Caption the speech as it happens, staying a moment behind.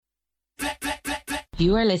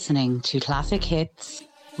You are listening to Classic Hits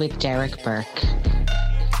with Derek Burke.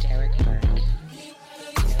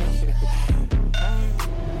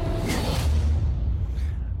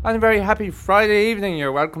 And a very happy Friday evening.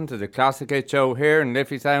 You're welcome to the Classic Hit Show here in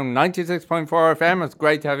Liffey Sound 96.4 FM. It's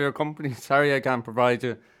great to have your company. Sorry I can't provide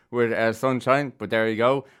you with sunshine, but there you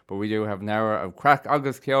go. But we do have an hour of crack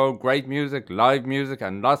August Kyo, great music, live music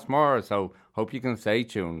and lots more. So hope you can stay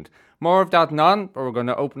tuned. More of that and on, but we're going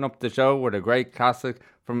to open up the show with a great classic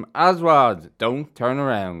from Aswad, Don't Turn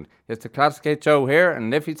Around. It's the Classic Hit Show here in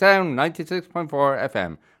Liffey Sound 96.4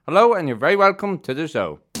 FM. Hello and you're very welcome to the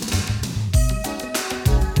show.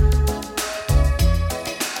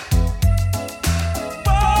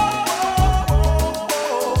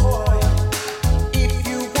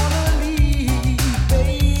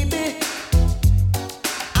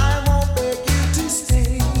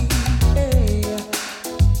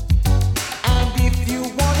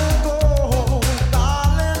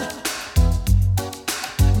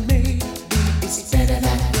 Better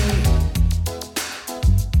that way.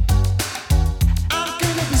 I'm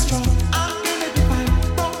gonna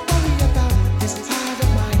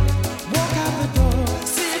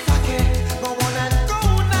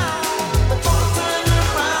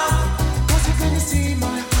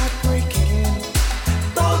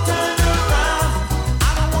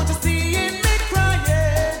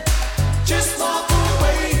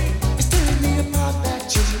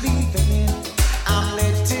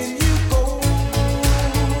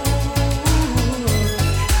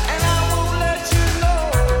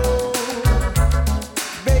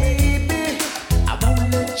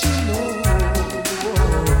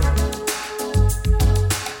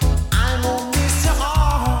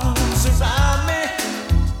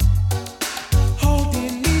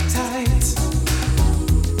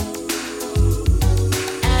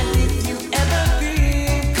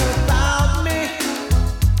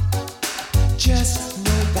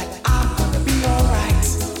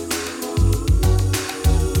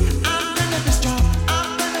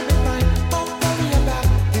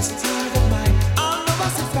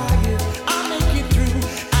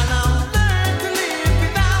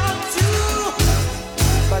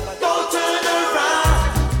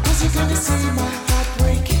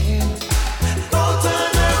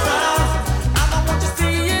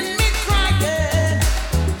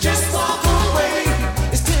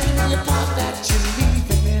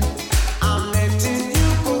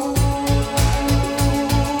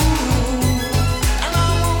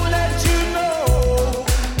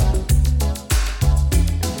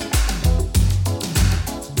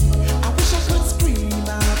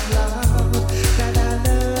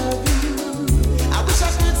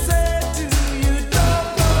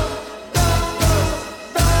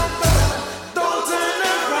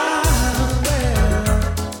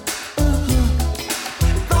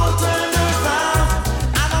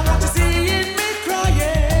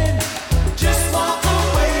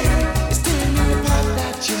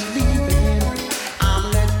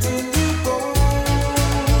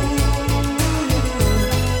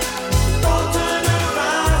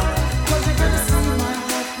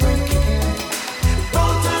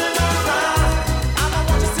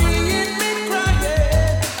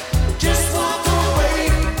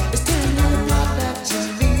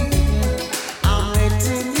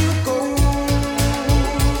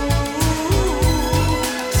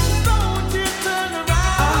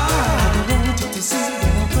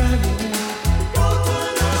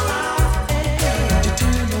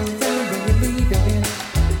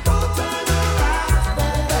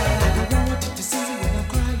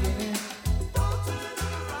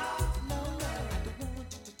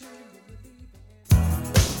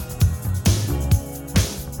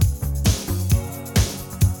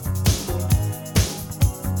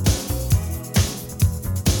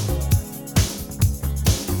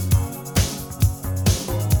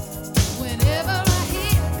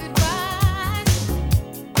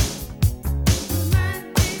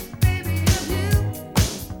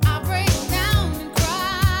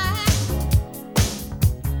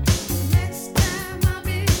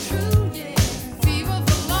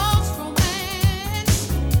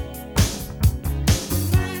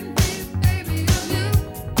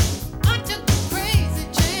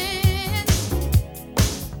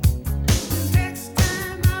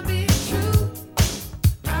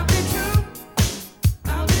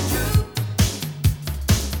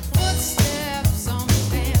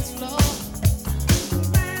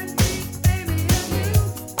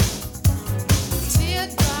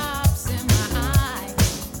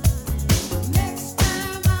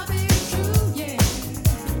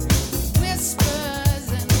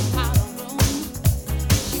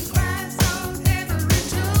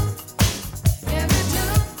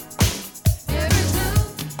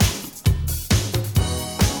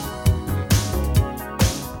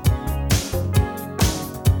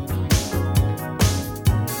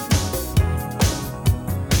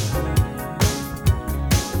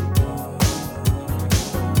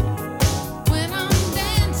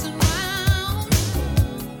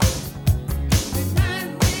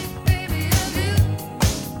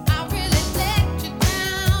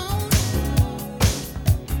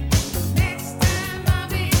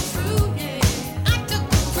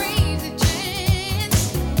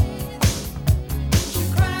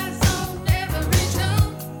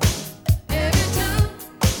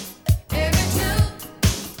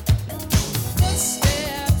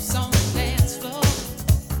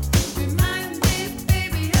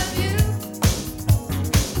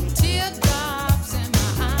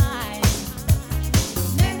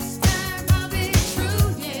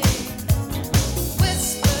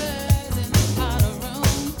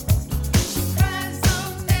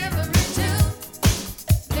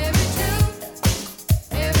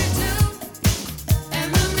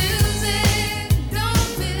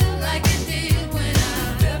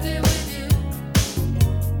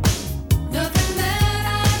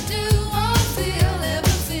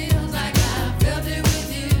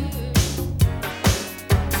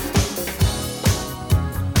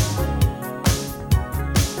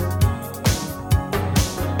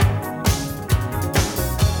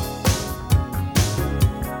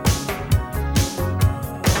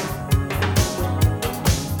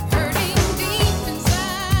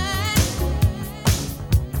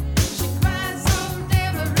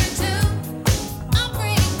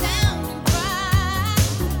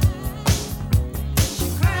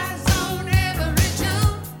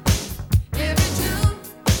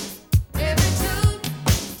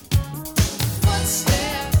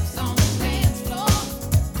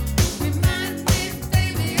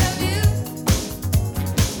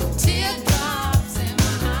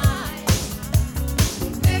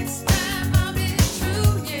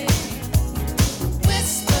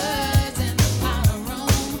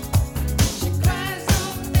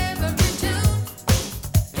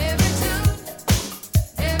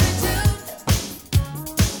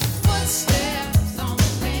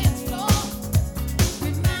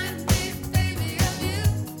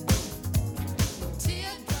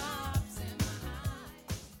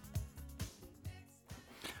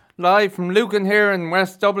Live from Lucan here in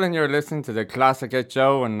West Dublin, you're listening to the Classic Hit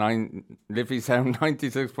Show on Liffey Sound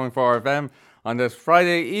 96.4 FM on this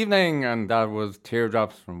Friday evening, and that was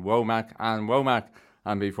Teardrops from Womack and Womack.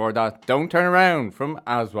 And before that, Don't Turn Around from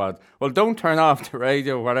Aswad. Well, don't turn off the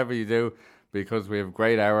radio, whatever you do, because we have a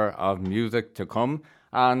great hour of music to come.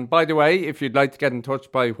 And by the way, if you'd like to get in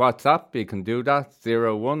touch by WhatsApp, you can do that,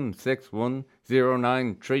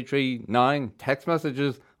 016109339. Text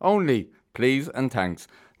messages only, please and thanks.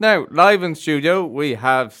 Now, live in studio, we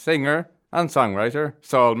have singer and songwriter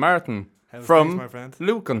Saul Martin from my friend?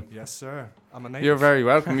 Lucan. Yes, sir. I'm a native. You're very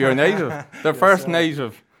welcome. You're a native. The Yes, first sir.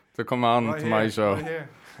 native to come on Right to here, my show. Right here.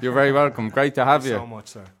 You're very welcome. Great to have Thank you you. so much,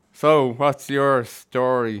 sir. So, what's your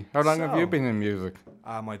story? How long have you So- been in music?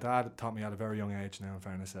 My dad taught me at a very young age now, in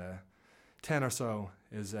fairness. 10 or so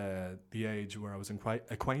is the age where I was quite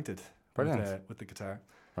acquainted with the guitar.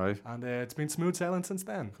 Right. And it's been smooth sailing since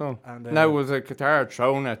then. Cool. And, Now, was a guitar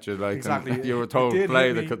thrown at you? Like, Exactly. and you were It told did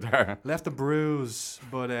play hit the me. guitar. Left a bruise,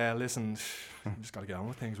 but listen, you just got to get on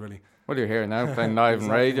with things, really. Well, you're here now playing live on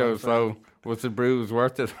Exactly, radio, my so was the bruise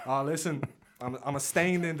worth it? Oh, listen, I'm a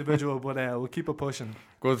stained individual, but we'll keep it pushing.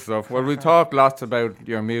 Good stuff. Well, we talk lots about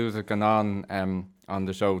your music and on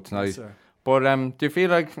the show tonight. Yes, sir. But do you feel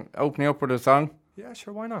like opening up with a song? Yeah,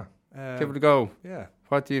 sure, why not? Give it a go. Yeah.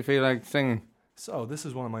 What do you feel like singing? So this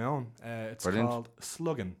is one of my own. It's Brilliant. called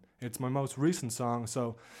Sluggin'. It's my most recent song,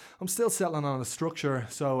 so I'm still settling on a structure.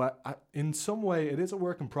 So in some way, it is a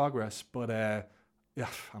work in progress, but yeah,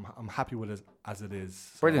 I'm happy with it as it is.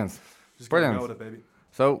 So Brilliant. just Brilliant. Go with it, baby.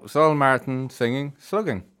 So, Saul Martin singing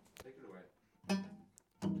Slugging. Take it away.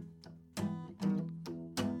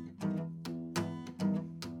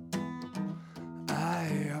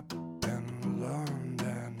 I up in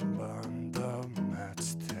London burned the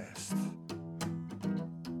match test.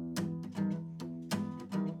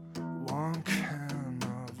 One can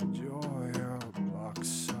of joy, a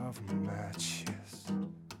box of matches.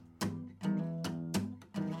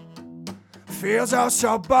 Feels oh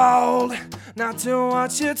so bold, not do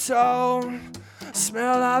what you're told.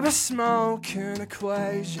 Smell of a smoking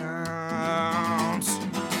equations.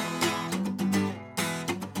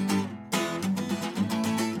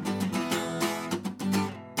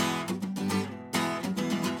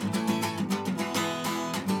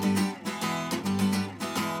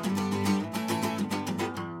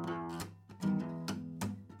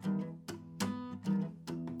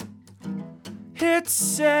 It's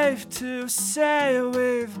safe to say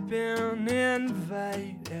we've been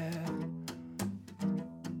invaded.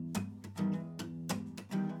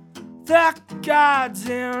 The gods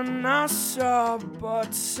in us are but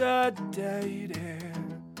sedated.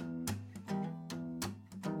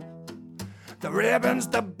 The ribbons,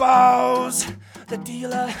 the bows, the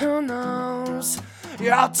dealer who knows.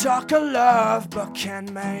 Y'all talk of love but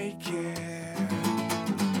can't make it.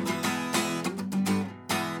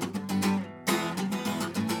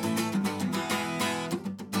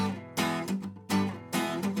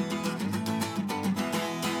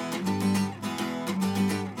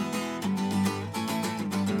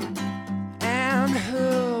 And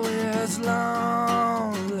who is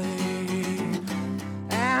lonely?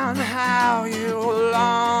 And how you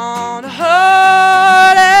long to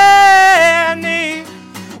hurt anyone,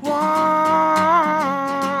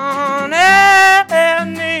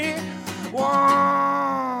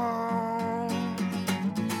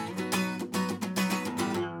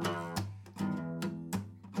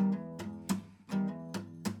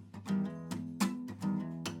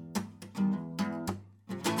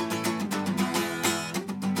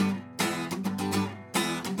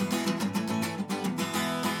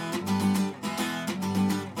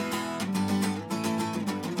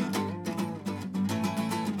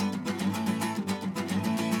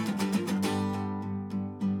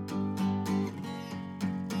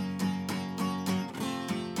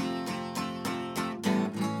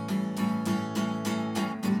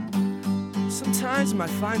 Sometimes you might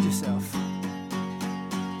find yourself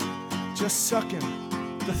just sucking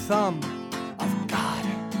the thumb of God.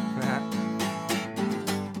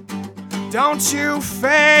 Don't you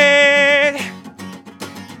fade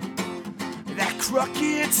that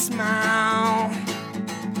crooked smile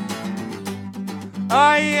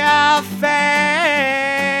on your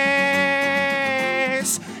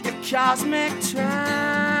face, your cosmic trial.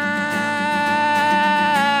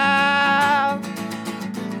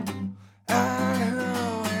 And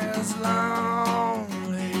who is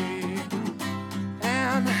lonely,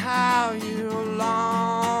 and how you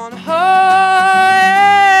long to hurt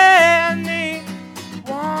anyone,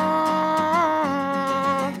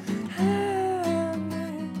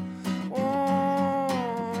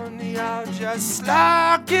 you're just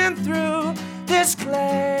slogging through this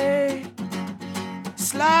clay,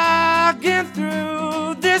 slogging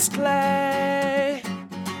through this clay,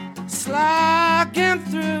 slogging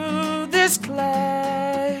through this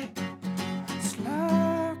clay,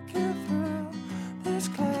 slogging through this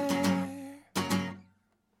clay.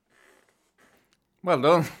 Well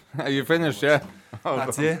done. Are you finished? Yeah. Oh,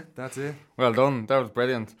 That's it. That's it. Well done. That was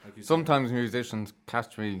brilliant. you so Sometimes musicians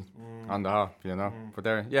catch me on the hop, you know. But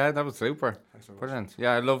there, yeah, that was super. Thanks very much. Brilliant.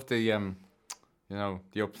 Yeah, I love the you know,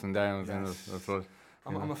 the ups and downs in it. Yes. That's what.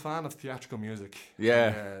 I'm a fan of theatrical music.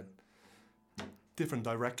 Yeah. Different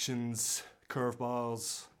directions,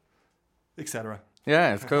 curveballs, etc.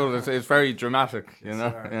 Yeah, it's cool. It's very dramatic, you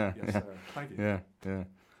know. Sir. Yeah, Yes, yeah, sir. Thank you. yeah.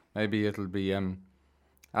 Maybe it'll be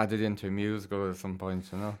added into a musical at some point,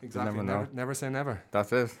 you know. Exactly. You never know. Never say never.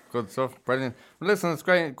 That's it. Good stuff. Brilliant. Well, listen, it's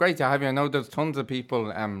great to have you. I know there's tons of people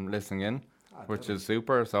listening in, which is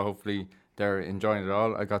super. So hopefully they're enjoying it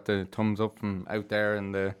all. I got the thumbs up from out there,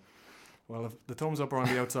 and Well, if the thumbs up are on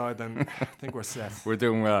the outside, then I think we're set. we're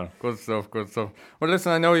doing well. Good stuff. Good stuff. Well,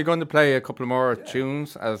 listen, I know you're going to play a couple more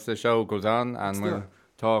tunes as the show goes on, and do we'll it.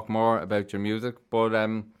 talk more about your music. But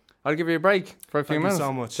I'll give you a break for a few Thank you minutes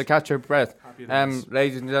so much. to catch your breath. Happy days.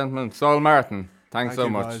 Ladies and gentlemen, Saul Martin. Thanks so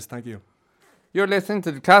you, much. guys. Thank you. You're listening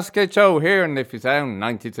to the Classic Hit Show here on Liffey Sound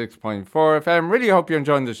 96.4 FM. Really hope you're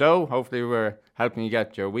enjoying the show. Hopefully we're helping you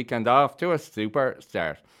get your weekend off to a super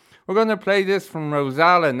start. We're going to play this from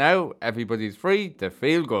Rosala now. Everybody's free to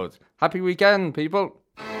feel good. Happy weekend, people.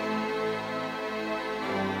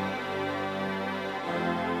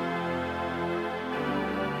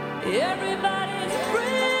 Everybody's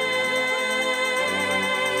free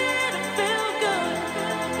to feel good.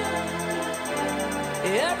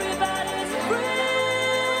 Everybody's free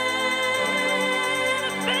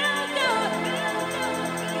to feel good.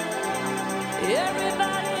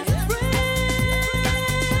 Everybody's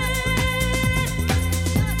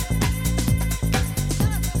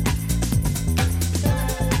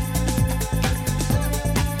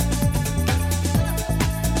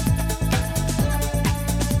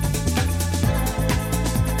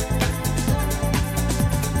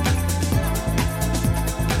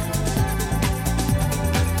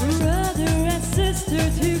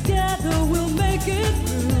together we'll make it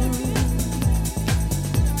through.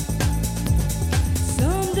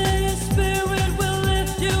 Someday a spirit will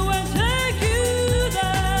lift you and take you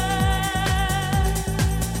down.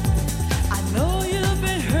 I know you've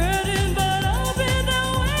been hurting, but I'll be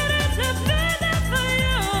there waiting to be there for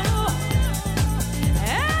you. And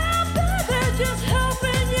I'll be there just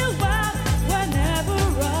helping you out whenever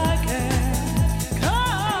I can.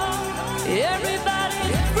 Come,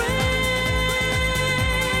 everybody's free. Everybody's free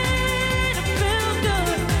to feel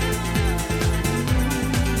good.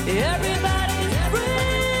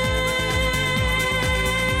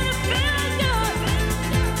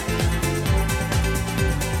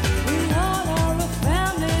 We all are a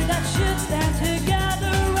family that should stand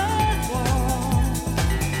together as one,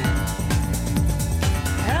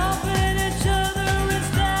 helping each other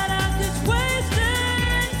instead of just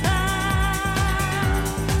wasting time.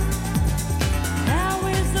 Now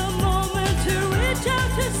is the moment to reach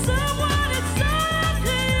out to someone. It's up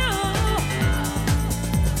to you.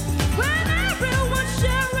 When everyone's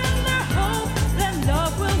sharing their hope, then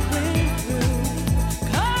love will win through.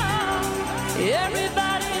 Come,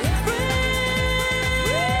 everybody's free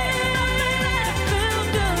to feel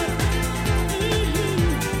good.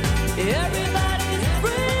 Everybody's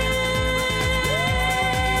free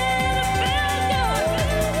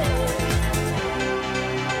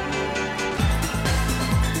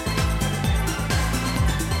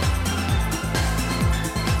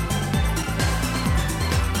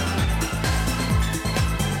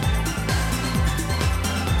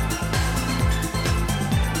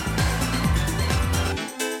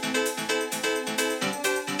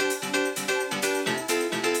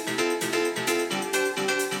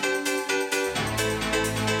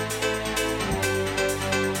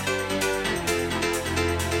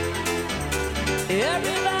to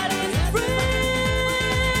Everybody's free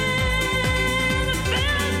to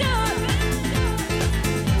feel good.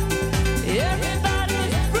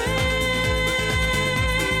 Everybody's free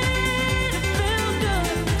to feel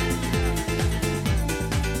good.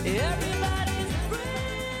 Everybody's free.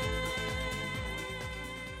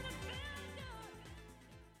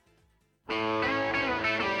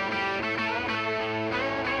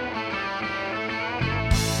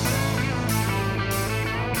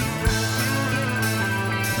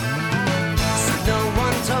 No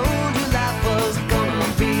one told you life was gonna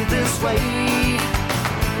be this way.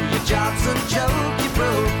 Your job's a joke, you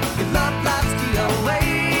broke, your love life's the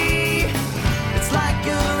away.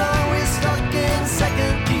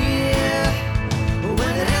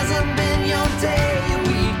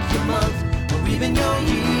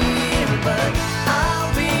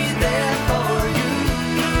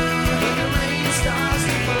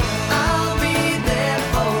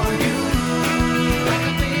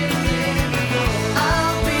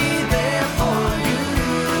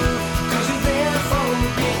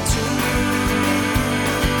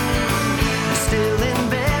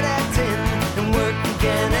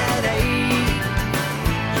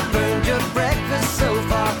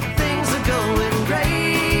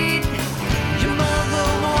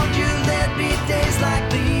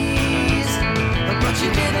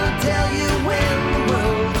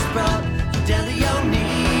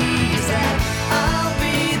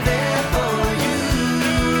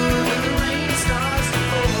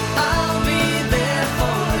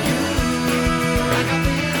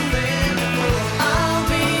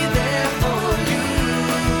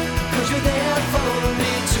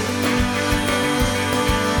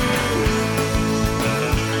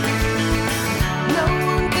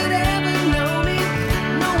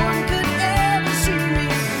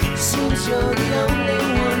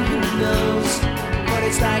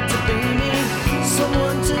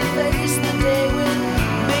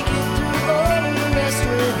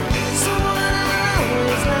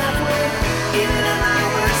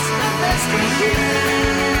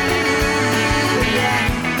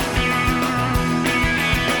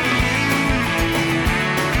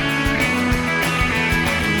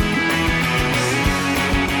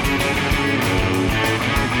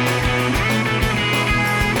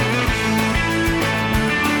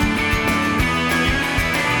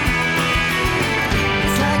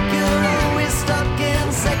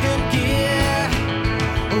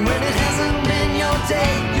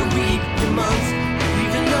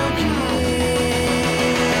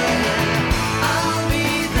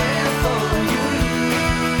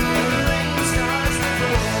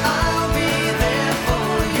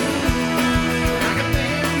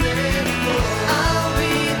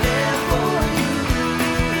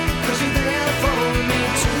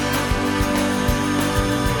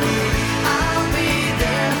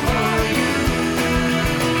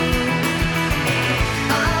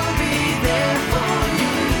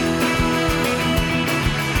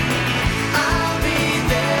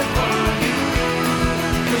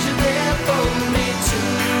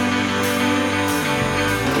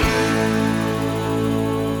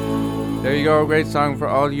 you go, a great song for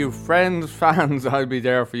all you Friends fans. I'll be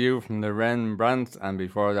there for you from the Rembrandts. And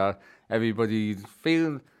before that, everybody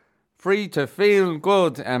feel free to feel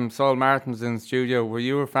good. Saul Martin's in studio. Were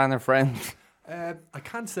you a fan of Friends? I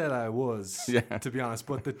can't say that I was, Yeah. to be honest,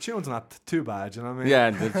 but the tune's not too bad, you know what I mean? Yeah,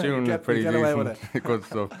 the tune is pretty get away with decent. Good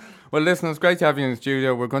stuff. Well, listen, it's great to have you in the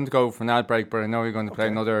studio. We're going to go for an ad break, but I know you're going to play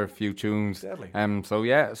another few tunes. Deadly.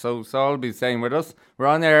 So Saul will be staying with us. We're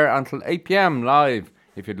on air until 8 p.m. live.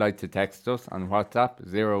 If you'd like to text us on WhatsApp,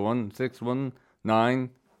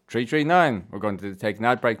 01619 We're going to take an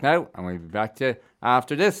ad break now, and we'll be back to you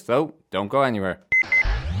after this, so don't go anywhere.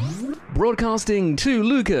 Broadcasting to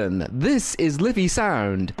Lucan, this is Liffey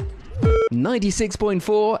Sound,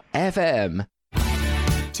 96.4 FM.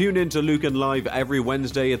 Tune in to Lucan Live every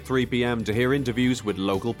Wednesday at 3 p.m. to hear interviews with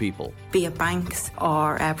local people. Be it banks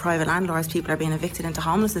or private landlords, people are being evicted into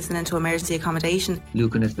homelessness and into emergency accommodation.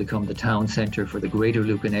 Lucan has become the town centre for the greater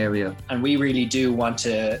Lucan area. And we really do want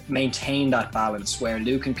to maintain that balance where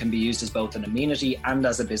Lucan can be used as both an amenity and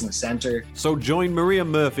as a business centre. So join Maria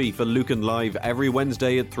Murphy for Lucan Live every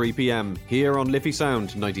Wednesday at 3 p.m. here on Liffey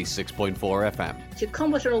Sound 96.4 FM. You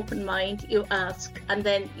come with an open mind, you ask, and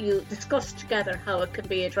then you discuss together how it can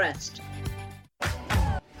be addressed.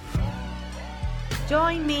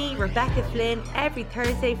 Join me, Rebecca Flynn, every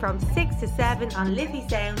Thursday from 6 to 7 on Liffey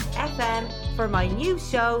Sound FM for my new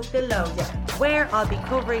show, The Lowdown, where I'll be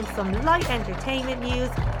covering some light entertainment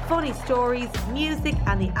news, funny stories, music,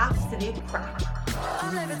 and the absolute crack.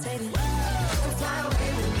 I'm levitating. You can fly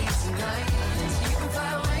away with me tonight. You can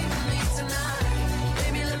fly away with me tonight.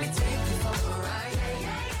 Baby, let me take you for a ride.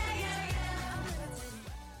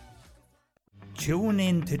 Tune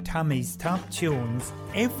in to Tommy's Top Tunes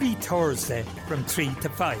every Thursday from 3 to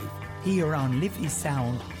 5 here on Liffey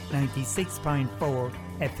Sound 96.4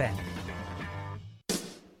 FM.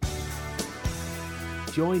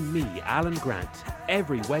 Join me, Alan Grant,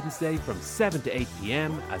 every Wednesday from 7 to 8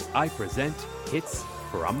 p.m. as I present hits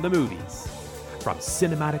from the movies. From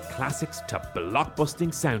cinematic classics to blockbusting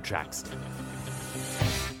soundtracks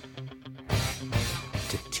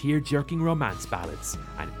to tear-jerking romance ballads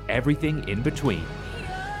and everything in between.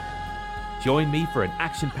 Join me for an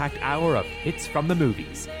action-packed hour of hits from the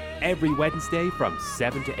movies every Wednesday from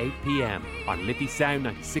 7 to 8 p.m. on Liffey Sound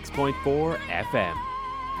 96.4 FM.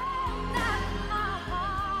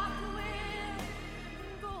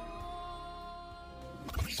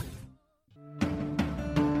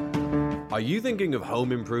 Are you thinking of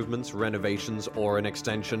home improvements, renovations, or an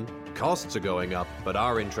extension? Costs are going up, but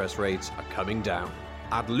our interest rates are coming down.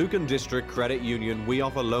 At Lucan District Credit Union, we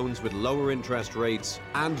offer loans with lower interest rates,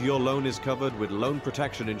 and your loan is covered with loan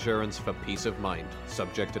protection insurance for peace of mind,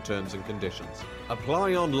 subject to terms and conditions.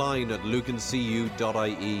 Apply online at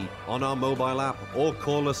lucancu.ie, on our mobile app, or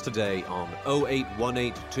call us today on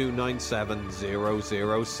 0818 297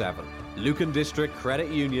 007. Lucan District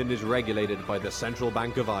Credit Union is regulated by the Central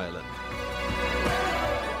Bank of Ireland.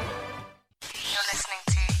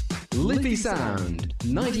 Liffey Sound,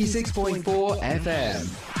 96.4 FM.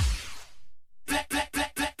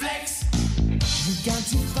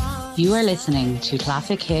 You are listening to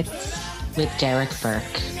Classic Hits with Derek Burke.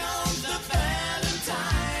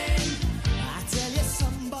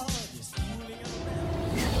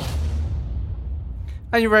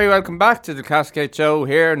 And you're very welcome back to the Classic Hits Show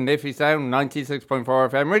here in Liffey Sound 96.4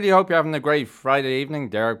 FM. Really hope you're having a great Friday evening.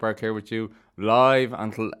 Derek Burke here with you live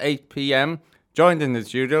until 8 p.m. Joined in the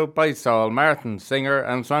studio by Saul Martin, singer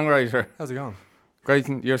and songwriter. How's it going? Great,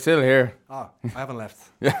 you're still here. I haven't left.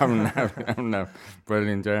 Yeah, I haven't now.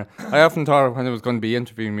 Brilliant, yeah. I often thought when I was going to be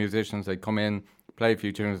interviewing musicians, they'd come in, play a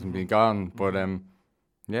few tunes and be gone. But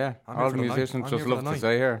yeah, all the musicians just love to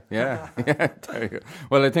stay here. Yeah, yeah. There you go.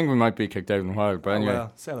 Well, I think we might be kicked out in a while, but anyway.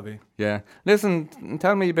 Well, c'est la vie. Yeah. Listen,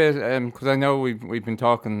 tell me a bit, because I know we've been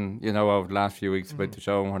talking, over the last few weeks about the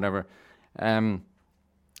show and whatever.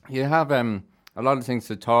 You have a lot of things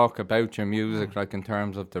to talk about your music, like in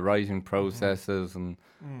terms of the writing processes and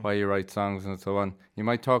why you write songs and so on. You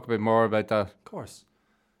might talk a bit more about that. Of course.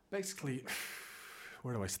 Basically,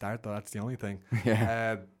 where do I start though? That's the only thing.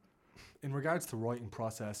 Yeah. In regards to writing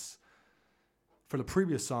process, for the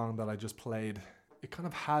previous song that I just played, it kind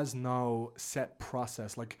of has no set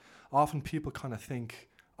process. Like often people kind of think,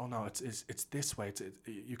 oh no, it's this way.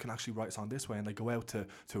 You can actually write a song this way, and they go out to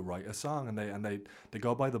write a song, and they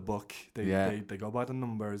go by the book. They go by the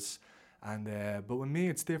numbers, and but with me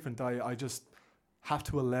it's different. I just have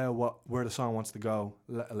to allow where the song wants to go,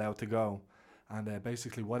 allow it to go, and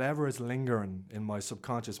basically whatever is lingering in my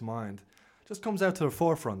subconscious mind just comes out to the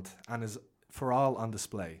forefront and is for all on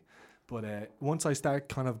display. But once I start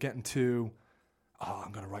kind of getting to,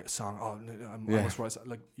 I'm going to write a song. I Yeah. must write.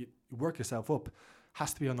 Like you work yourself up.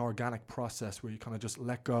 Has to be an organic process where you kind of just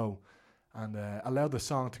let go and allow the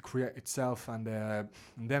song to create itself, and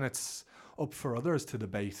then it's up for others to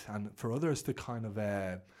debate and for others to kind of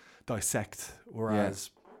dissect. Whereas,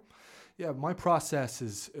 my process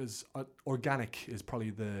is organic. Is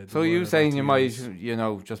probably the So word you I'd saying like to you might,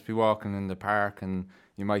 use. just be walking in the park and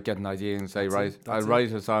you might get an idea and say, That's it, right, I'll that's it.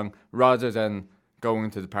 write a song, rather than going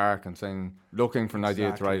to the park and saying, looking for an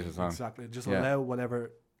idea to write a song. Exactly. Just allow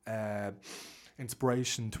whatever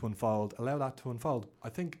inspiration to unfold. Allow that to unfold. I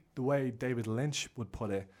think the way David Lynch would put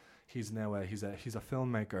it, he's now he's a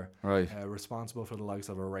filmmaker, Right. Responsible for the likes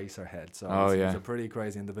of Eraserhead. So Oh, he's a pretty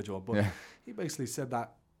crazy individual. But he basically said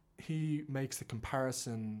that he makes the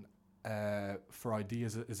comparison for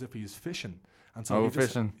ideas as if he's fishing, and so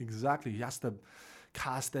fishing. Exactly. He has to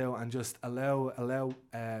cast out and just allow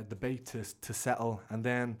the bait to settle, and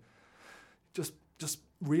then just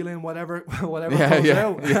reel in whatever comes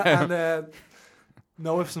out, and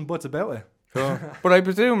no ifs and buts about it. Cool. But I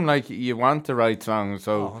presume like you want to write songs,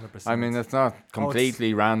 so 100%. I mean it's not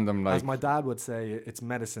completely random. Like As my dad would say, it's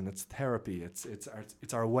medicine, it's therapy,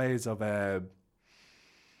 it's our ways of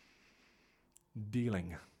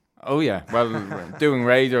dealing. Oh yeah, well, doing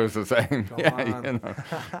radio is the same. Come Yeah, on.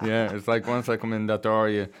 It's like once I come in that door,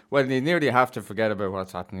 you nearly have to forget about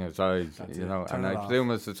what's happening outside. That's you it. know, Turn and it I off.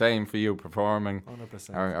 presume it's the same for you performing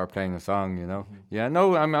 100%. or playing a song. You know, yeah.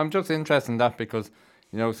 No, I'm just interested in that because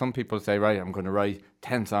some people say, right, I'm going to write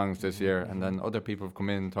 10 songs this year, and then other people have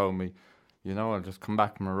come in and told me, I'll just come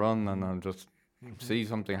back from a run and I'll just see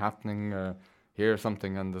something happening, hear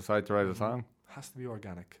something, and decide to write a song. Has to be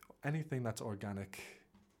organic. Anything that's organic,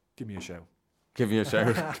 give me a shout. Give you a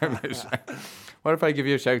shout. Give me a shout. What if I give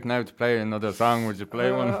you a shout now to play another song? Would you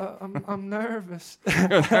play one? I'm nervous.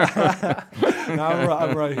 No,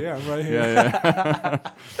 I'm right here. Yeah.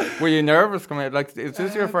 Were you nervous coming out? Like, is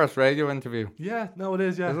this your first radio interview? Yeah, no, it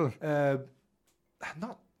is. Yeah, Is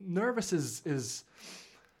not nervous is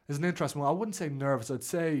an interesting one. I wouldn't say nervous. I'd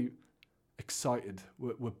say excited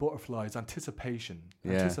with butterflies, anticipation.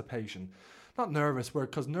 Not nervous,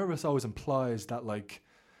 because nervous always implies that like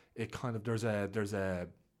it kind of it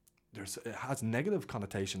has negative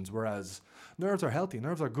connotations, whereas nerves are healthy.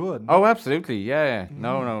 Nerves are good. Oh, absolutely. Yeah.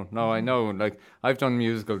 No. I know. Like, I've done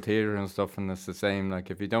musical theatre and stuff, and it's the same.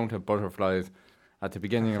 Like, if you don't have butterflies at the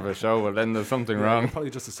beginning of a show, well, then there's something wrong. You're probably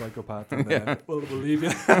just a psychopath, and we'll leave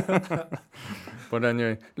you. But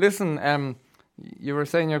anyway, listen. You were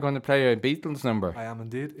saying you're going to play a Beatles number. I am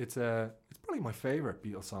indeed. It's probably my favourite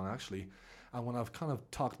Beatles song, actually. And when I've kind of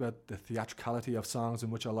talked about the theatricality of songs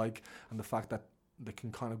in which I like, and the fact that they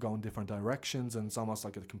can kind of go in different directions and it's almost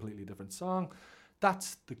like a completely different song,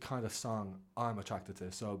 that's the kind of song I'm attracted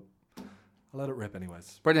to. So I'll let it rip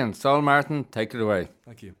anyways. Brilliant. Saul Martin, take it away.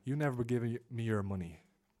 Thank you. You never give me your money.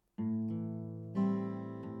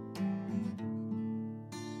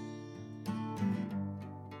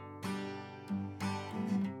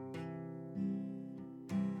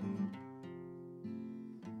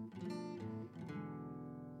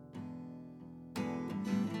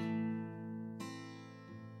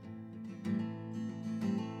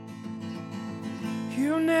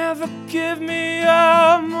 You never give me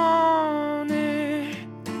your money.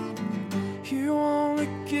 You only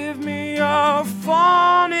give me your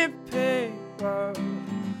funny paper.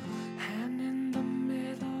 And in the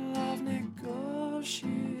middle of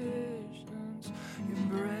negotiations, you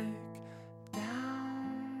break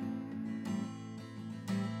down.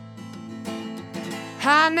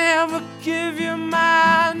 I never give you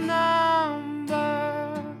my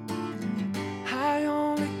number. I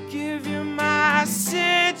only give you my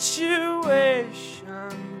situation,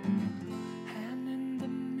 and in the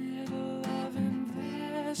middle of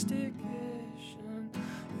investigation,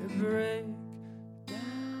 you break down.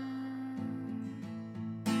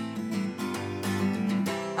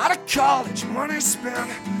 Out of college, money spent,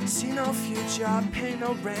 see no future, pay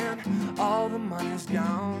no rent, all the money's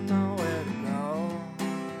gone, nowhere to go.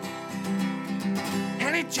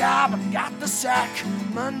 Any job, I got the sack.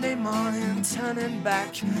 Monday morning, turning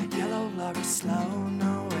back. Yellow lorry slow,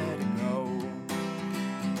 nowhere to go.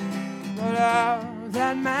 But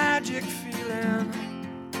that magic feeling,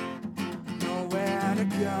 nowhere to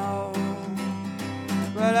go.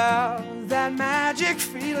 But that magic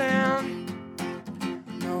feeling,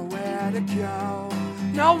 nowhere to go.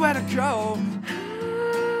 Nowhere to go.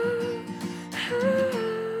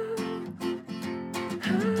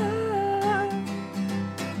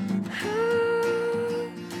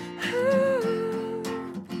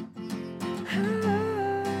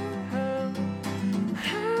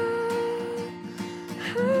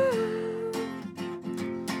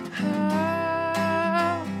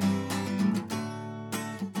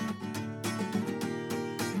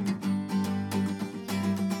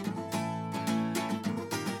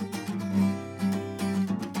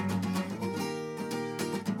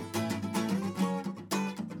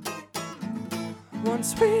 one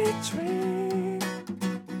sweet dream.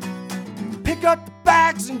 Pick up the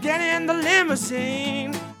bags and get in the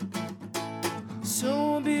limousine.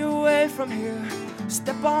 Soon we'll be away from here.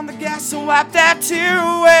 Step on the gas and wipe that tear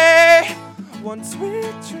away. One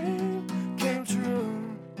sweet dream came true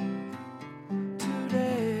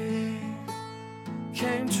today.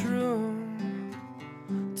 Came true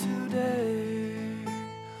today.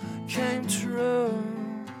 Came true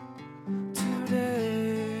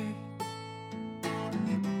today.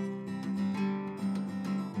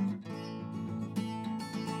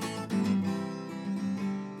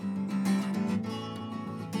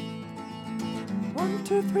 One,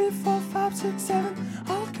 two, three, four, five, six, seven.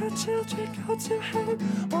 All good children go to heaven.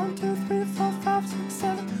 1, 2, 3, 4, 5, 6,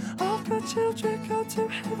 7. All good children go to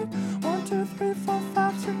heaven. 1, 2, 3, 4,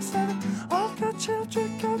 5, 6, 7. All good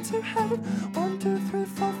children go to heaven. 1, 2, 3,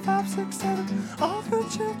 4, 5, 6, 7. All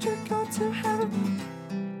good children go to heaven.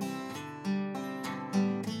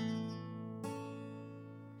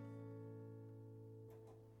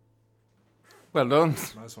 Well done.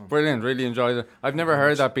 Nice one. Brilliant. Really enjoyed it. I've never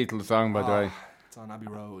heard that Beatles song, by the way. It's on Abbey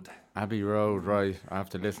Road. Abbey Road, right. I have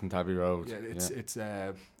to listen to Abbey Road. Yeah, it's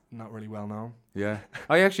not really well known. Yeah.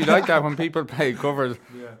 I actually like that when people play covers,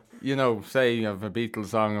 Yeah. you know, say of a Beatles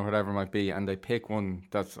song or whatever it might be, and they pick one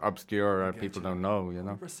that's obscure or people don't know, you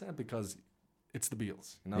know. 100% because it's the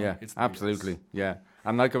Beatles. You know? Yeah, It's the absolutely. Yeah.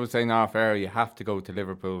 And like I was saying off air, you have to go to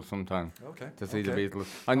Liverpool sometime to see the Beatles.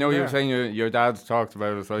 I know you were saying your dad's talked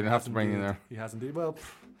about it, so you'd have to bring you there. He has indeed. Well,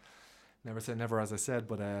 never say never, as I said,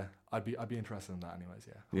 but I'd be interested in that anyways.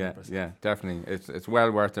 Yeah. 100%. Yeah, definitely. It's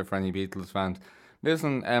well worth it for any Beatles fans.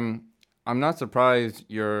 Listen, I'm not surprised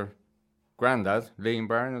your granddad, Liam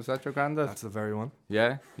Byrne, is that your granddad? That's the very one.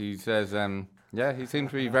 Yeah, he says, he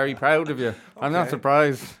seems to be very proud of you. I'm not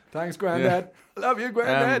surprised. Thanks, Granddad. Love you,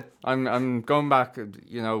 Granddad. I'm going back,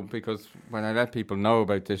 you know, because when I let people know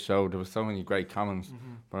about this show, there was so many great comments,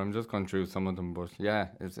 but I'm just going through some of them. But yeah,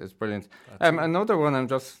 it's brilliant. Another one I'm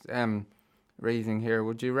just raising here.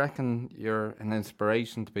 Would you reckon you're an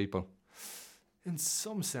inspiration to people? In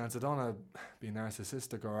some sense, I don't want to be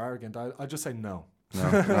narcissistic or arrogant. I just say no. No,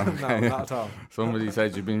 no, not at all. Somebody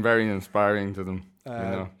said you've been very inspiring to them. You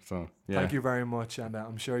know, so yeah. Thank you very much, and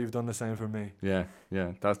I'm sure you've done the same for me. Yeah,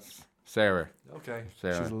 that's Sarah. Okay,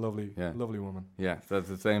 Sarah. She's a lovely woman. Yeah, that's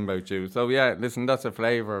the same about you. So yeah, listen, that's a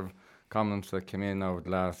flavour of comments that came in over the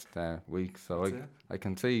last week. So I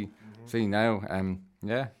can see now.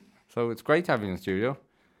 Yeah, so it's great having you in the studio.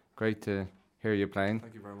 Great to hear you playing.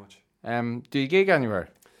 Thank you very much. Do you gig anywhere?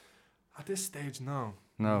 At this stage, no.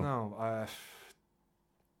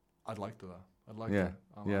 I'd like to though. I'd like to.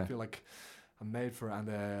 I feel like I'm made for it, and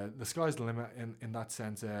the sky's the limit in that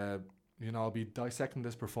sense. You know, I'll be dissecting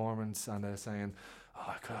this performance and saying,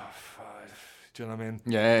 "Oh, I could have." Do you know what I mean?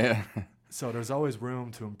 Yeah. So there's always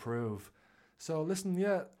room to improve. So listen,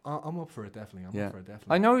 I'm up for it definitely. I'm up for it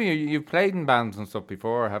definitely. I know you've played in bands and stuff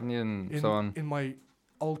before, haven't you? And so on. In my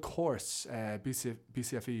old course,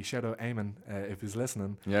 BCFE, shout out Eamon if he's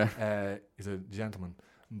listening. Yeah. He's a gentleman.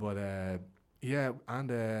 But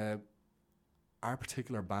and our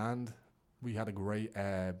particular band, we had a great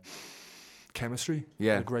chemistry.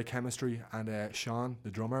 Yeah. A great chemistry, and Sean,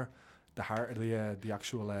 the drummer, the heart of the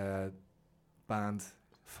actual band,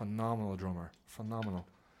 phenomenal drummer, phenomenal.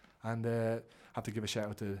 And have to give a shout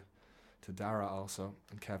out to Dara also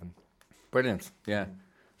and Kevin. Brilliant. Yeah.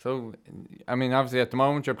 So, I mean, obviously at the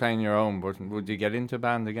moment you're playing your own, but would you get into a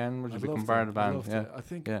band again? Would you become part of the band? Yeah. I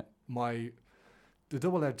think the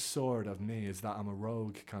double-edged sword of me is that I'm a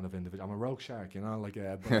rogue kind of individual. I'm a rogue shark, you know, like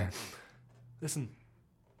but listen,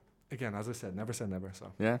 again, as I said never. So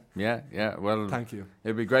yeah. Well, thank you.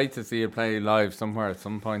 It'd be great to see you play live somewhere at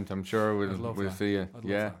some point. I'm sure we'll see you.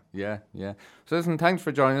 Yeah. So listen, thanks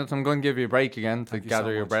for joining us. I'm going to give you a break again to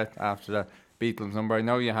gather your breath after that Beatles number. I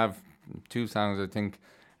know you have 2 songs, I think,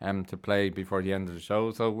 to play before the end of the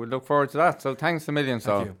show. So we look forward to that. So thanks a million,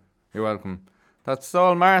 Saul. Thank you. You're welcome. That's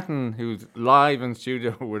Saul Martin, who's live in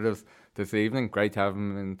studio with us this evening. Great to have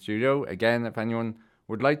him in studio. Again, if anyone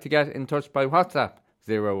would like to get in touch by WhatsApp,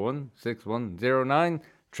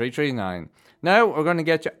 0161093339. Now we're going to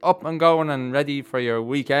get you up and going and ready for your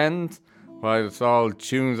weekend while Saul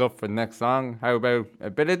tunes up for the next song. How about a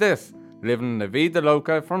bit of this? Living La Vida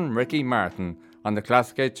Loca from Ricky Martin on the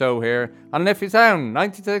Classic 8 Show here on Liffey Sound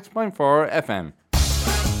 96.4 FM.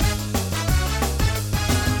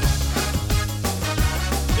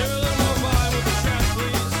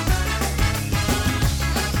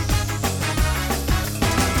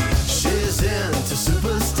 She's into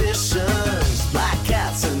superstitions, black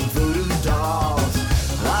cats and voodoo dolls.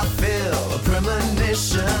 I feel a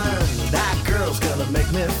premonition, that girl's gonna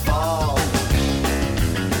make me fall.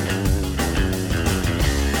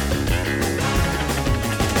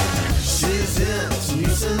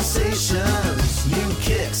 sensations, new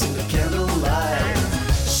kicks in the candlelight.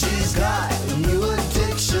 She's got new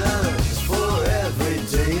addictions for every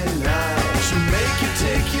day and night. She'll make you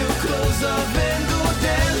take your clothes off and go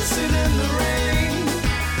dancing in the rain.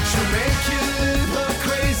 She'll make you live her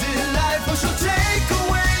crazy life, or she'll take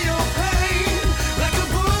away your pain like a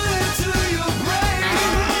bullet to your brain.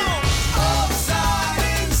 Upside,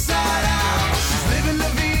 inside out, she's living la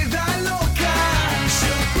vida loca.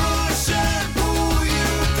 She'll push and pull you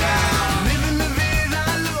down, living la vida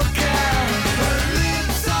loca. Her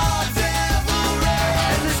lips are devil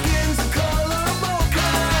red and her skin's a color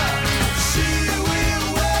mocha. She will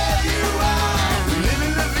wear you out,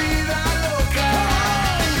 living la vida loca.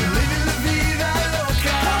 Living la vida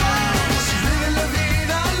loca. She's living la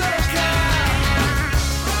vida loca.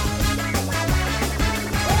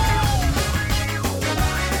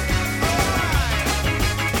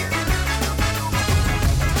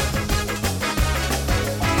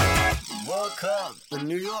 Woke up in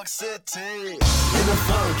New York City in a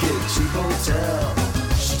funky cheap hotel.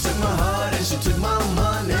 She took my heart and she took my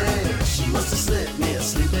money. She must have slipped me a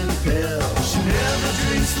sleeping pill. She never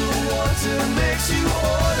drinks the water, makes you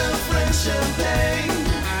order French champagne.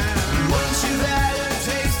 Once you've had a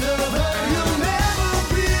taste of her, you'll never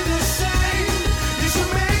be the same. You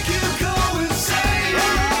should make you go insane.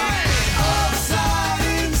 Upside,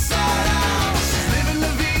 inside out, she's living la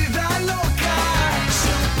vida loca.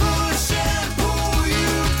 She'll push and pull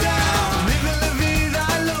you down, living la vida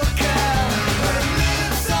loca. Her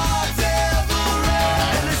lips are devil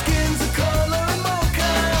red and her skin's a color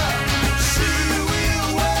mocha. She will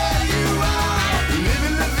wear you out,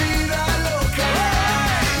 living la vida loca.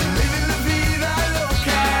 Living la vida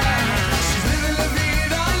loca. She's living la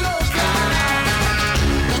vida loca.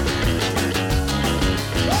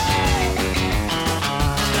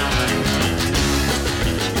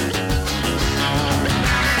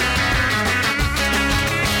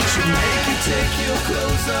 She'll make you take your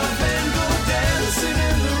clothes off and go dancing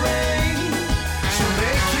in the rain. She'll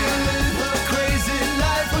make you live her crazy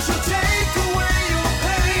life, or she'll take away your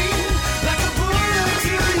pain like a bullet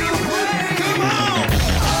to your brain. Come on!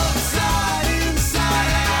 Upside,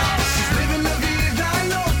 inside out, she's living la vida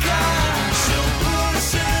loca. She'll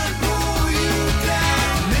push and pull you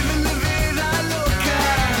down, living la vida loca.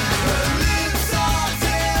 Her lips are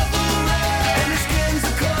devil red and her skin's a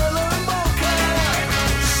color mocha.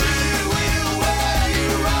 She will wear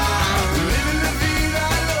you out, living la vida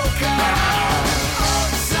loca.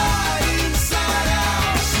 Upside, inside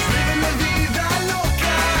out, she's living la vida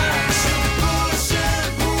loca. She'll push and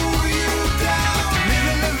pull you down,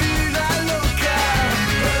 living la vida loca.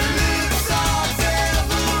 Her lips are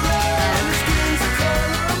devil red and her skin's a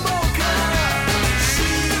color mocha.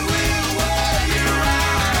 She will wear you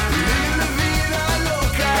out, living la vida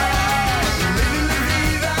loca. Living la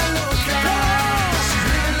vida loca. She's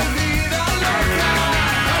living la vida loca.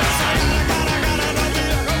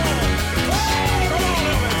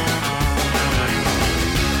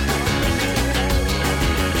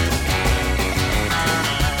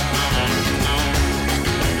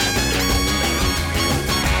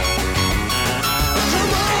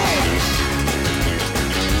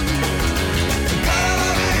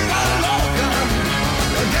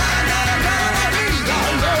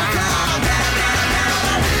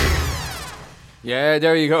 Yeah,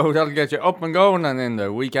 there you go. That'll get you up and going and in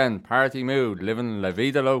the weekend party mood. Living La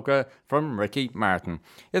Vida Loca from Ricky Martin.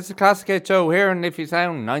 It's the Classic Hit Show here on Liffey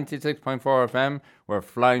Sound 96.4 FM. We're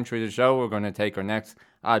flying through the show. We're going to take our next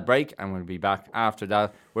ad break and we'll be back after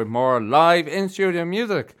that with more live in-studio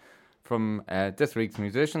music from this week's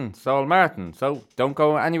musician, Saul Martin. So don't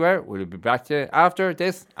go anywhere. We'll be back to you after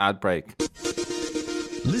this ad break.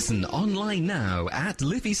 Listen online now at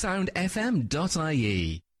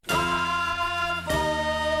liffeysoundfm.ie.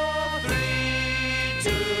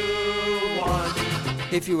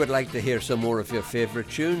 If you would like to hear some more of your favourite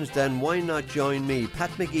tunes, then why not join me, Pat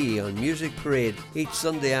McGee, on Music Parade each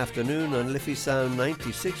Sunday afternoon on Liffey Sound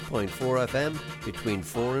 96.4 FM between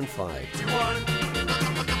 4 and 5.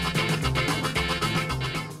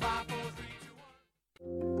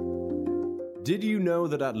 Did you know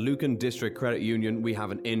that at Lucan District Credit Union we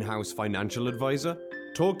have an in-house financial advisor?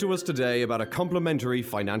 Talk to us today about a complimentary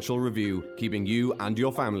financial review, keeping you and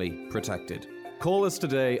your family protected. Call us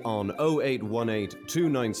today on 0818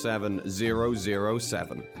 297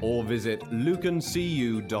 007 or visit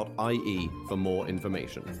lucancu.ie for more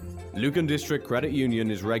information. Lucan District Credit Union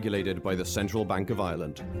is regulated by the Central Bank of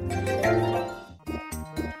Ireland.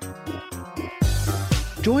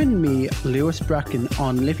 Join me, Lewis Bracken,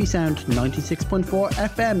 on Liffey Sound 96.4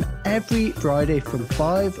 FM every Friday from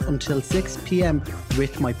 5 until 6 p.m.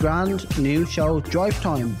 with my brand new show Drive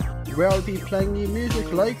Time, where I'll be playing you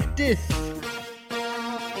music like this.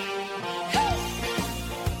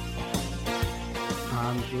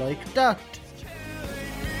 And like that.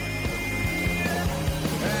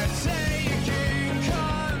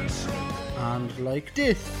 And like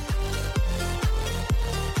this.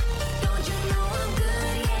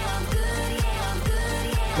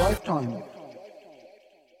 Drive Time.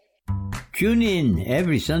 Tune in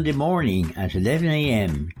every Sunday morning at 11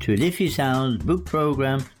 a.m. to Liffey Sound book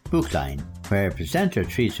programme Bookline, where presenter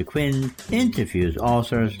Teresa Quinn interviews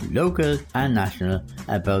authors, local and national,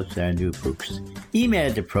 about their new books.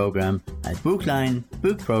 Email the programme at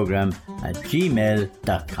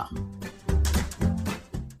booklinebookprogramme@gmail.com.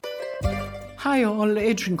 Hi all,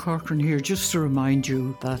 Adrian Corcoran here, just to remind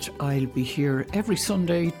you that I'll be here every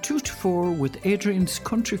Sunday 2 to 4 with Adrian's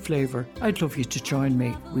Country Flavour. I'd love you to join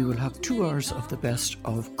me. We will have 2 hours of the best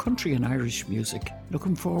of country and Irish music.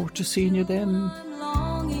 Looking forward to seeing you then.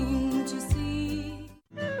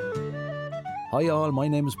 Hi all, my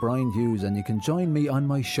name is Brian Hughes and you can join me on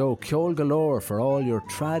my show Ceol Galore for all your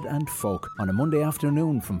trad and folk on a Monday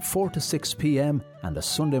afternoon from 4 to 6 p.m. and a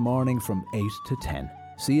Sunday morning from 8 to 10.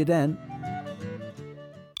 See you then.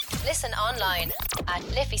 Listen online at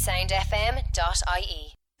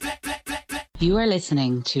liffeysoundfm.ie. You are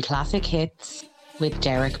listening to Classic Hits with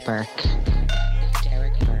Derek Burke.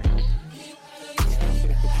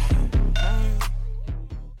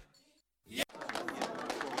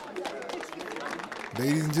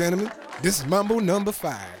 Ladies and gentlemen, this is Mambo number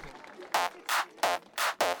 5.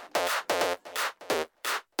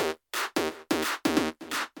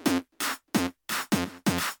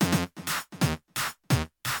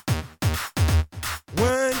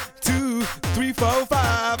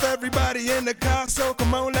 Everybody in the car, so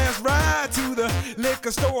come on, let's ride to the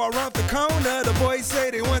liquor store around the corner. The boys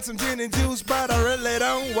say they want some gin and juice, but I really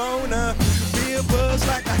don't wanna be a buzz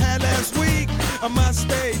like I had last week. I must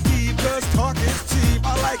stay deep, cause talk is cheap.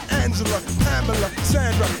 I like Angela, Pamela,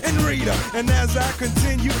 Sandra, and Rita. And as I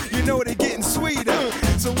continue, you know they're getting sweeter.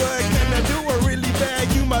 So what can I do? I really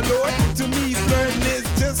bag you, my lord. To me, flirting is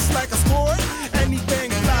just like a sport.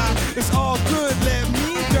 Anything fly, it's all good. Let me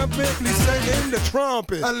jump in, please sing the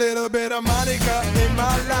trumpet. A little bit of Monica in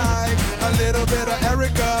my life, a little bit of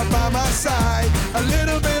Erica by my side, a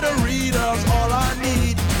little bit of Rita's all I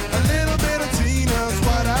need, a little bit of Tina's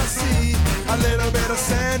what I see, a little bit of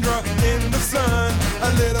Sandra in the sun, a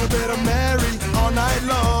little bit of Mary all night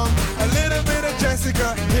long, a little bit of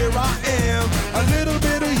Jessica, here I am, a little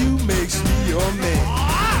bit of you makes me your man.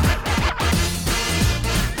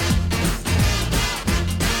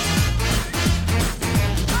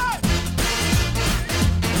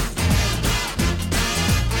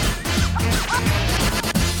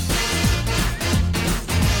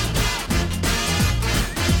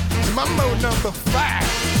 Mambo number 5.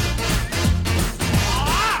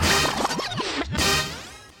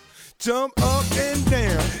 Jump up and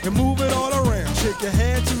down and move it all around. Shake your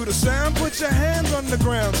hand to the sound, put your hands on the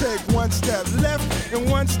ground. Take one step left and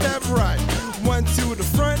one step right. One to the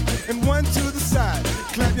front and one to the side.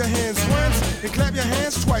 Clap your hands once and clap your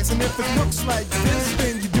hands twice. And if it looks like this,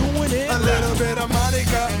 then you're doing it. A little bit of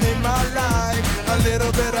Monica in my life, a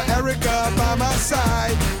little bit of Erica by my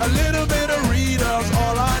side, a little bit of Rita's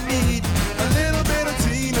all I need, a little bit of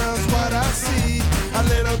Tina's what I see, a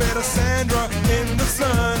little bit of Sandra in the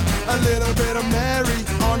sun, a little bit of Mary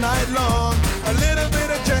all night long, a little bit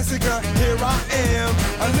of Jessica, here I am,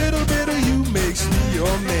 a little bit of you makes me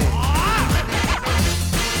your man.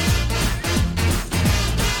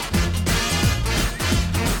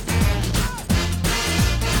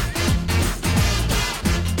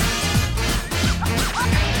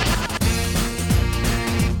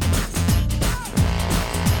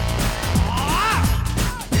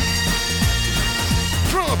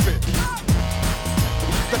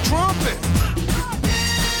 Trumpet.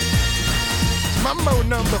 Mambo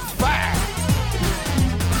number 5.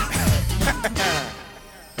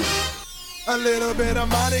 A little bit of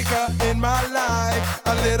Monica in my life,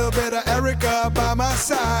 a little bit of Erica by my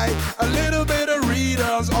side, a little bit of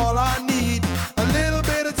Rita's all I need, a little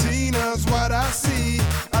bit of Tina's what I see,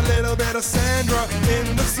 a little bit of Sandra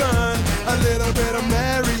in the sun, a little bit of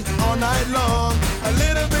Mary all night long, a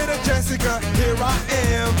little bit of Jessica, here I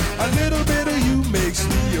am, a little bit of you makes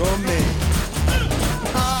me your man.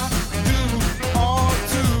 I do all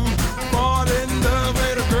to fall in love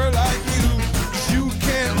with a girl like you, 'cause you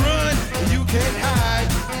can't run, you can't hide,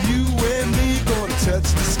 you and me gonna touch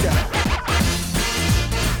the sky.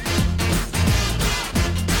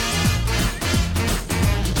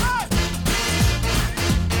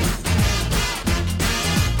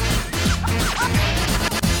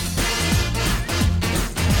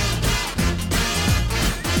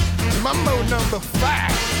 number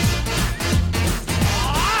 5.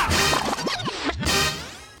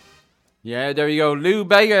 Yeah, there you go. Lou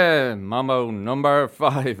Bega, Mambo number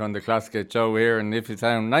 5 on the Classic Hit Show here in Liffey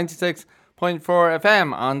Sound 96.4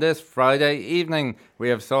 FM. On this Friday evening, we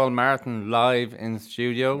have Saul Martin live in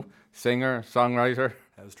studio, singer, songwriter.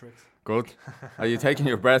 How's tricks? Good. Are you taking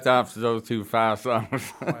your breath after those two fast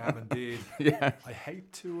songs? I am indeed. Yeah. I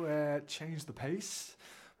hate to change the pace,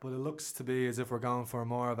 but it looks to be as if we're going for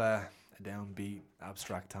more of a downbeat,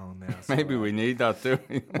 abstract tone now. So, Maybe we need that too.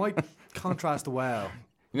 might contrast well.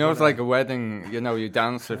 You know, it's like a wedding, you know, you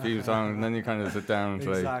dance a few songs and then you kind of sit down and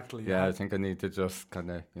play. Exactly. Yeah, I think I need to just kind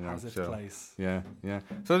of, you know, Has its chill. place. Yeah, yeah.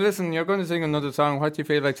 So listen, you're going to sing another song. What do you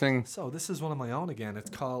feel like singing? So this is one of my own again. It's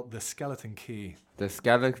called The Skeleton Key. The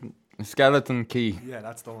Skeleton Key. Yeah,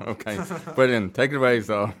 that's the one. Okay, brilliant. Take it away,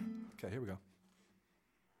 Saul. Okay, here we go.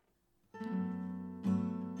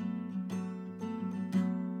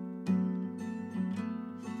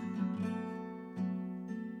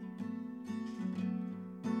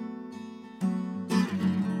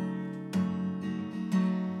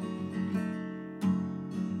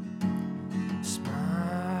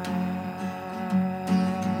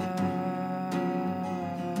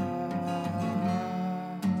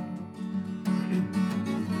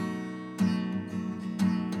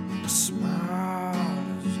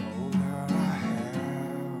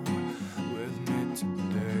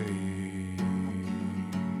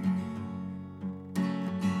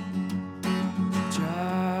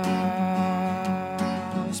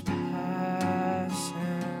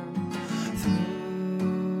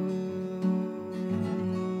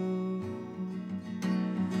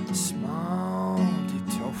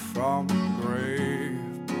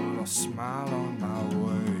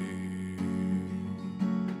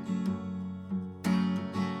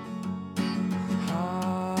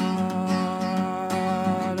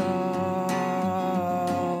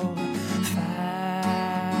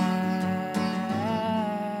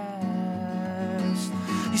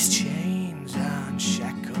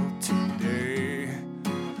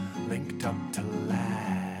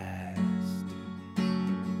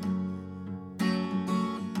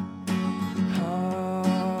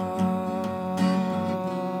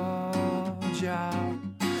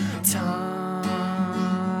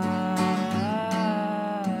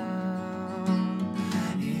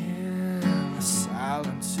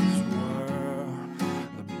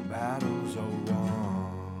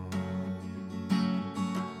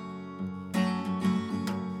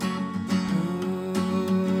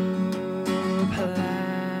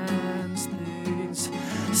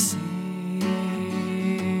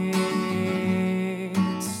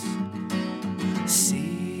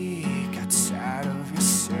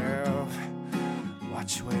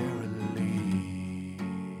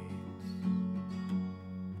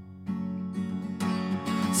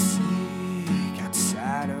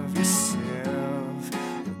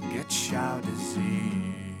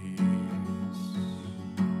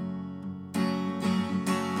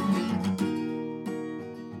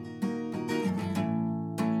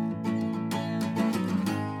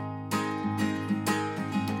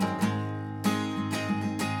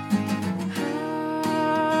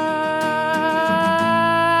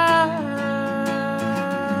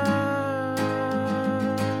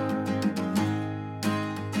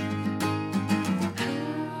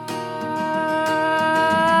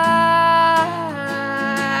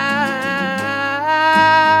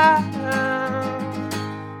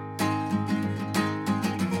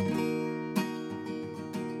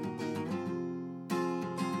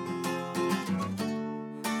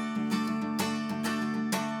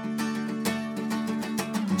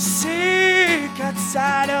 Sick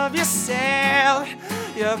outside of yourself,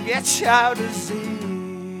 you'll get your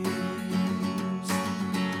disease.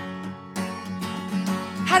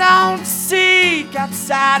 I don't seek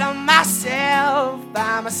outside of myself,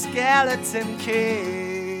 I'm a skeleton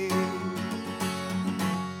kid.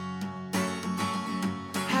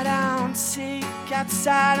 I don't seek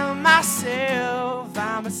outside of myself,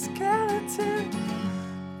 I'm a skeleton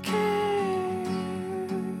kid.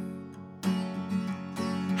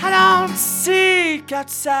 I don't seek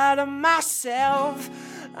outside of myself,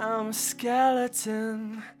 I'm a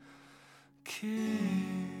skeleton kid.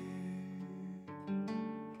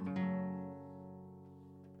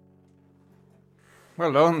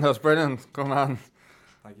 Well done, that's brilliant. Come on.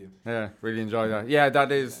 Thank you. Yeah, really enjoy that. Yeah,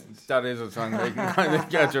 that is a song that you can kind of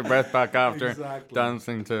get your breath back after Exactly.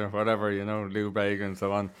 dancing to whatever, you know, Lou Bega and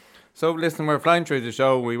so on. So listen, we're flying through the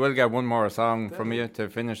show. We will get one more song from you to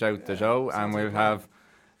finish out the show, and we'll have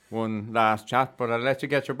one last chat, but I'll let you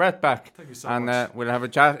get your breath back. Thank you so and much. We'll have a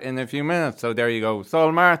chat in a few minutes. So there you go.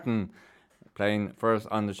 Saul Martin, playing first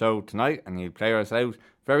on the show tonight, and he'll play us out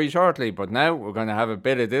very shortly. But now we're going to have a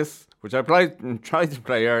bit of this, which I tried to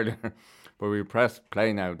play earlier, but we press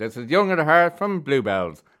play now. This is Young at Heart from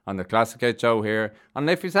Bluebells on the Classic 8 Show here on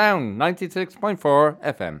Liffey Sound 96.4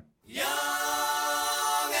 FM.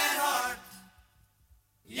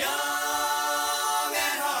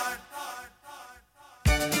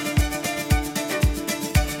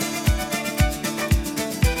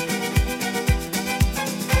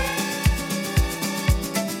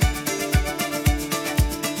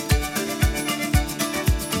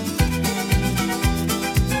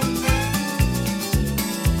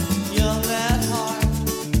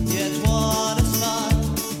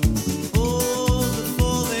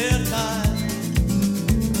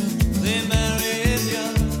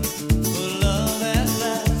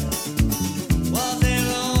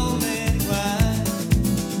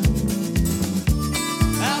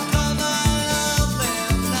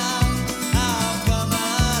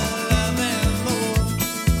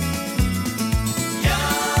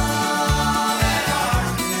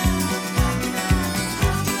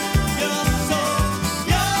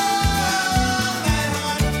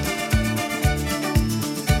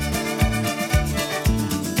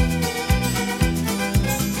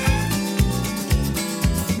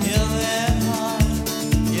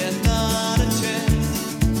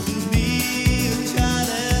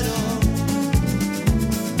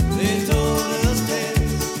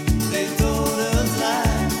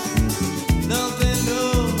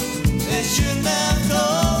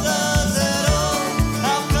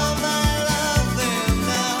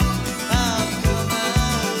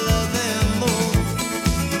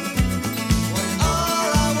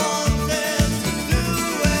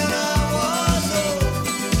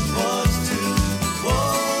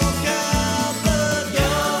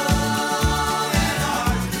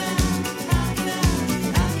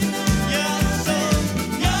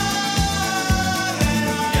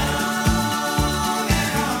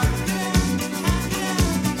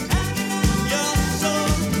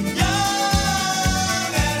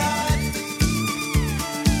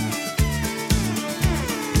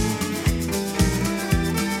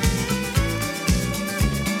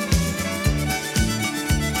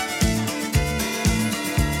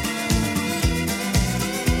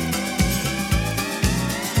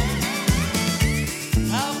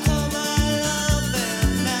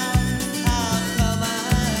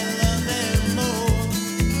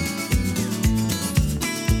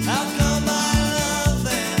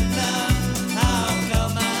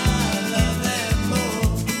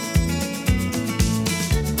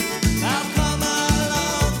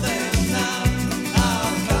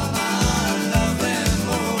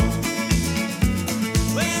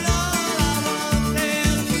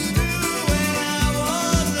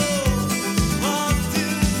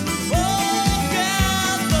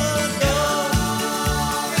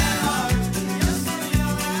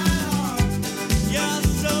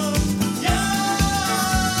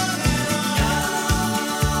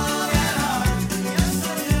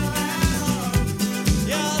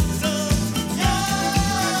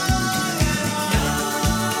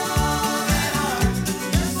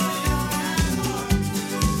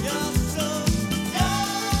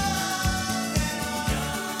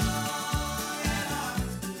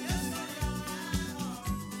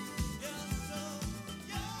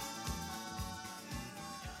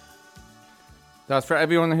 That's for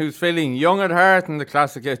everyone who's feeling young at heart in the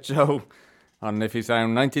Classic 8 Show on Liffey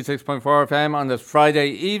Sound 96.4 FM on this Friday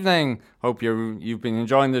evening. Hope you've been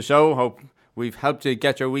enjoying the show. Hope we've helped you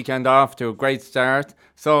get your weekend off to a great start.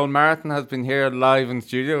 Saul Martin has been here live in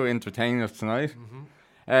studio entertaining us tonight.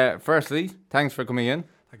 Firstly, thanks for coming in.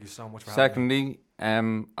 Thank you so much for having me.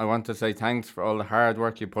 Secondly, I want to say thanks for all the hard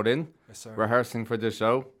work you put in rehearsing for this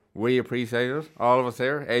show. We appreciate it. All of us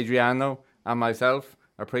here, Adriano and myself,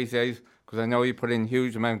 appreciate it. Because I know you put in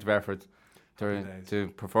huge amount of effort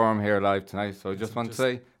to perform here live tonight. So I just want to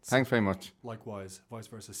say thanks very much. Likewise, vice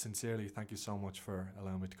versa. Sincerely, thank you so much for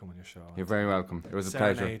allowing me to come on your show. You're very welcome. It was a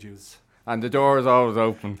pleasure. Yous. And the door is always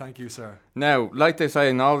open. Thank you, sir. Now, like they say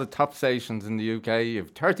in all the top stations in the UK, you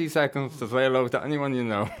have 30 seconds to say hello to anyone you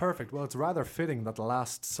know. Perfect. Well, it's rather fitting that the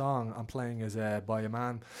last song I'm playing is by a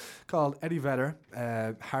man called Eddie Vedder,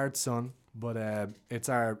 Hard Sun, but it's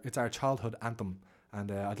our childhood anthem. And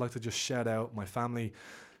I'd like to just shout out my family,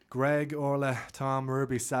 Greg, Orla, Tom,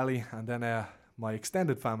 Ruby, Sally, and then my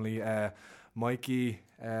extended family, Mikey,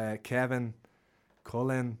 Kevin,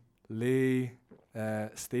 Cullen, Lee,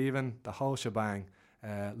 Stephen, the whole shebang.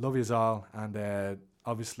 Love yous all. And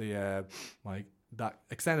obviously that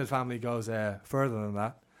extended family goes further than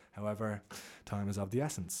that. However, time is of the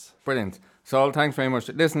essence. Brilliant. Saul, thanks very much.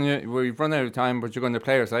 Listen, we've run out of time, but you're going to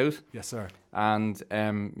play us out. Yes, sir. And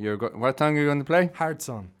what song are you going to play? Hard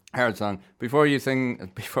Song. Hard Song. Before you sing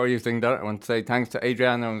that, I want to say thanks to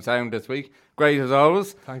Adriana on sound this week. Great as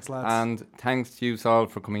always. Thanks, lads. And thanks to you, Saul,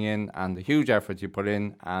 for coming in and the huge effort you put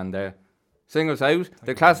in and sing us out.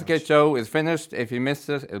 The Classic Hit Show is finished. If you missed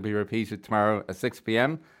it, it'll be repeated tomorrow at 6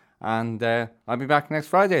 p.m. And I'll be back next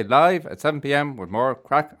Friday live at 7 p.m. with more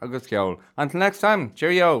Crack Agus Ceol. Until next time,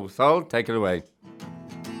 cheerio. Saul, take it away.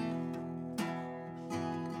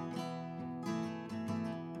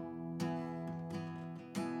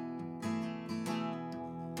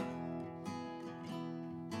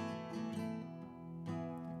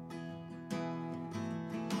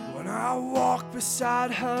 When I walk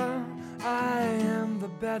beside her, I am the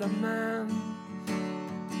better man.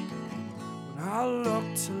 When I look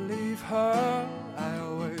to leave her, I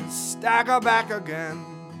always stagger back again.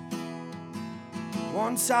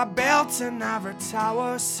 Once I built an ivory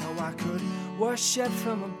tower so I could worship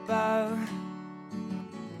from above.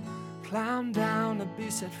 Climbed down to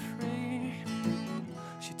be set free.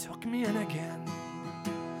 She took me in again.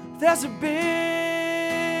 There's a big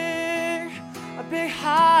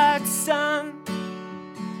hot sun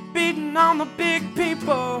beating on the big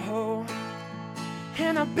people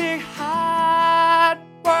in a big hot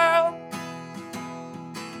world.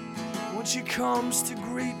 When she comes to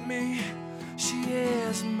greet me, she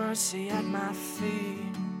is mercy at my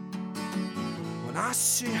feet. When I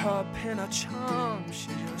see her pin a charm, she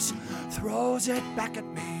just throws it back at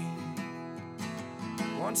me.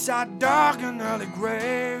 Once I dug an early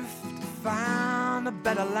grave to find a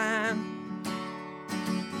better land.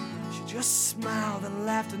 She just smiled and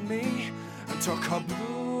laughed at me and took her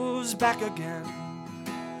blues back again.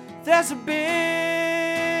 There's a big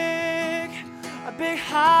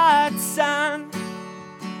hot sun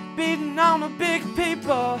beating on the big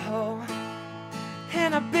people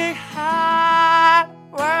in a big hot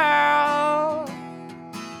world.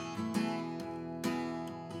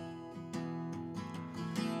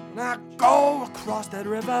 When I go across that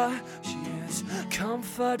river, she is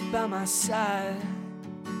comfort by my side.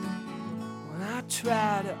 When I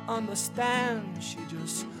try to understand, she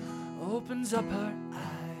just opens up her eyes.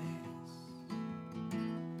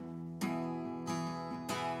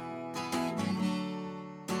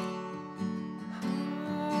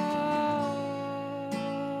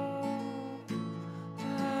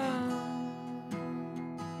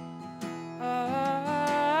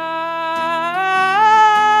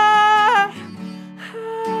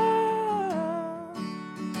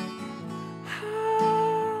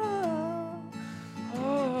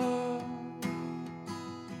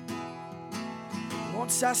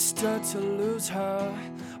 Once I stood to lose her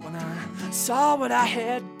when I saw what I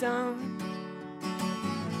had done.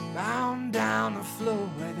 Bound down the floor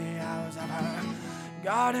with the hours of her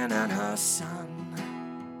garden and her son.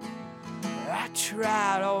 I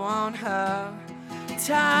try to warn her,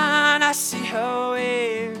 time I see her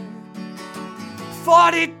with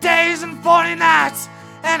 40 days and 40 nights,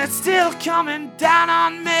 and it's still coming down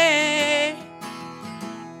on me.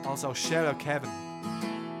 Also, shout out Kevin.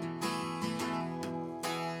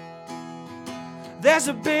 There's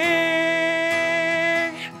a big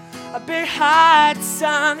hot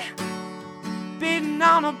sun beating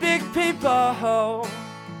on the big people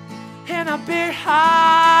in a big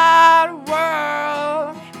hot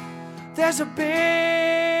world. There's a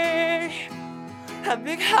big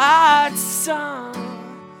hot sun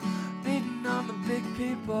beating on the big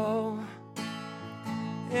people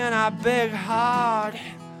in a big hot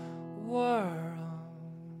world.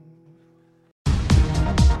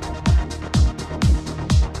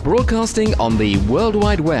 Broadcasting on the World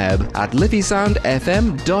Wide Web at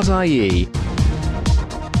liffeysoundfm.ie.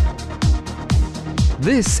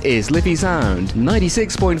 This is Liffey Sound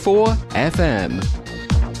 96.4 FM.